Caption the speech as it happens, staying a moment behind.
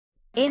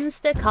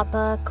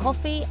InstaCuppa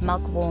Coffee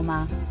Mug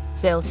Warmer.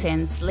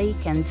 Built-in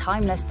sleek and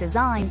timeless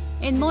design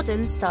in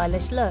modern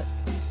stylish look.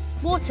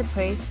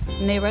 Waterproof,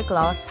 mirror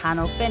glass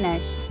panel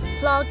finish.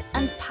 Plug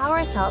and power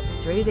it up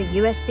through the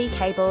USB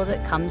cable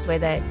that comes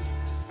with it.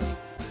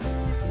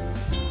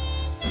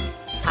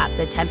 Tap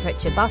the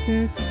temperature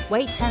button,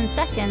 wait 10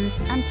 seconds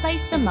and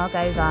place the mug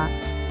over.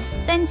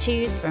 Then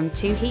choose from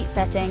 2 heat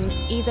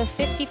settings, either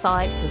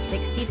 55 to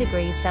 60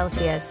 degrees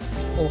Celsius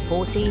or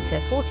 40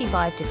 to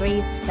 45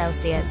 degrees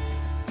Celsius.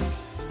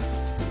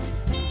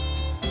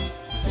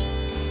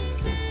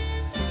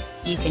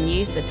 You can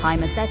use the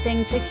timer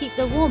setting to keep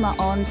the warmer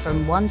on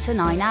from 1 to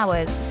 9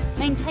 hours,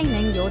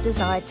 maintaining your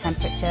desired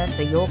temperature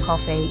for your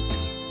coffee.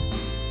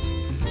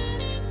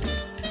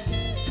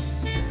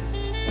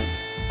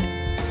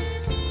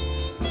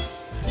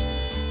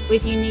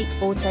 With unique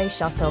auto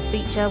shut-off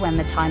feature when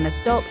the timer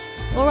stops,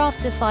 or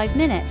after 5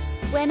 minutes,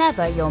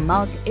 whenever your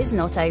mug is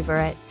not over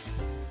it.